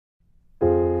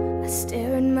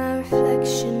stare at my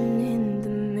reflection in the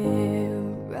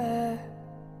mirror.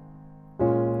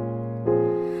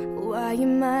 Why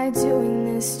am I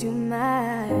doing this to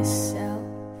myself?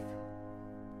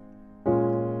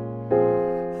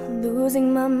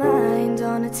 Losing my mind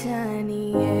on a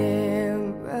tiny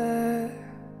error.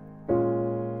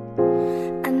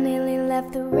 I nearly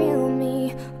left the real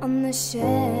me on the shelf.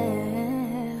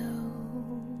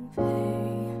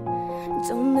 Hey,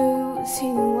 don't lose who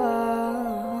you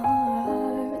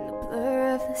are in the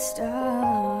blur of the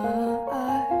stars.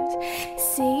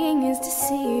 Seeing is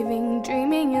deceiving,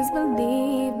 dreaming is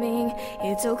believing.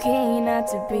 It's okay not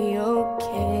to be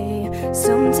okay.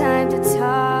 Sometimes it's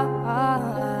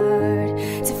hard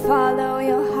to follow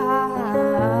your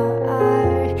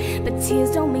heart, but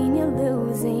tears don't mean you're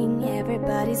losing.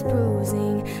 Everybody's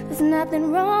bruising. There's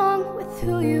nothing wrong with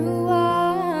who you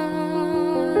are.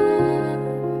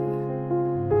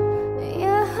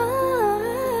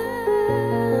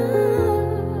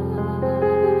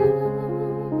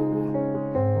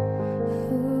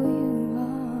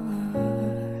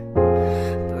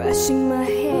 Brushing my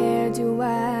hair, do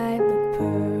I look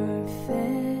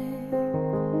perfect?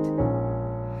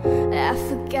 I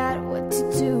forgot what to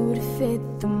do to fit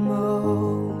the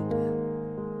mold.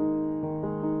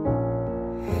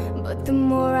 But the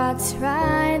more I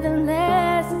try, the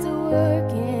less it's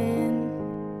working.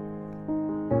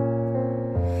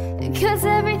 'Cause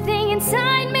everything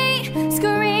inside me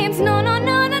screams no, no,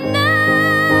 no, no, no.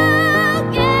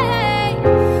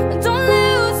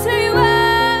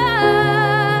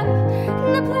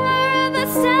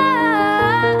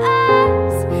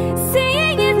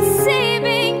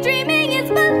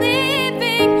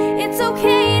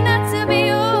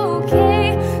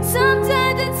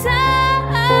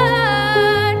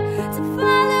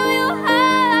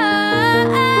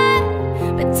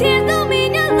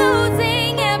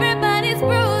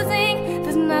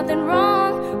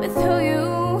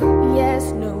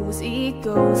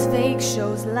 Egos, fake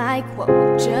shows like what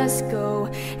would just go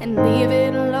and leave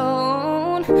it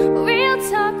alone. Real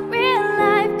talk, real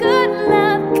life, good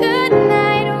love, good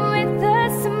night with a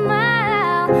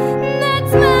smile.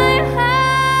 That's my home,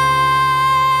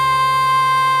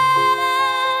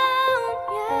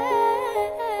 yeah.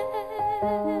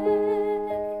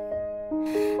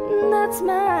 That's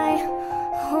my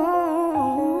home.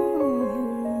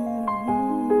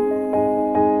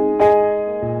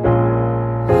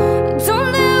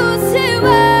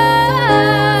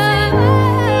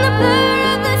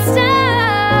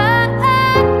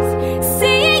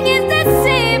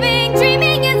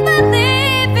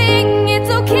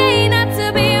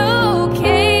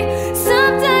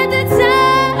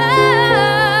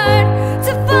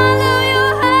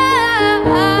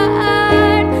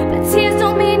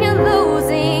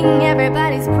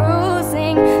 Everybody's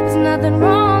bruising, there's nothing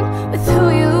wrong.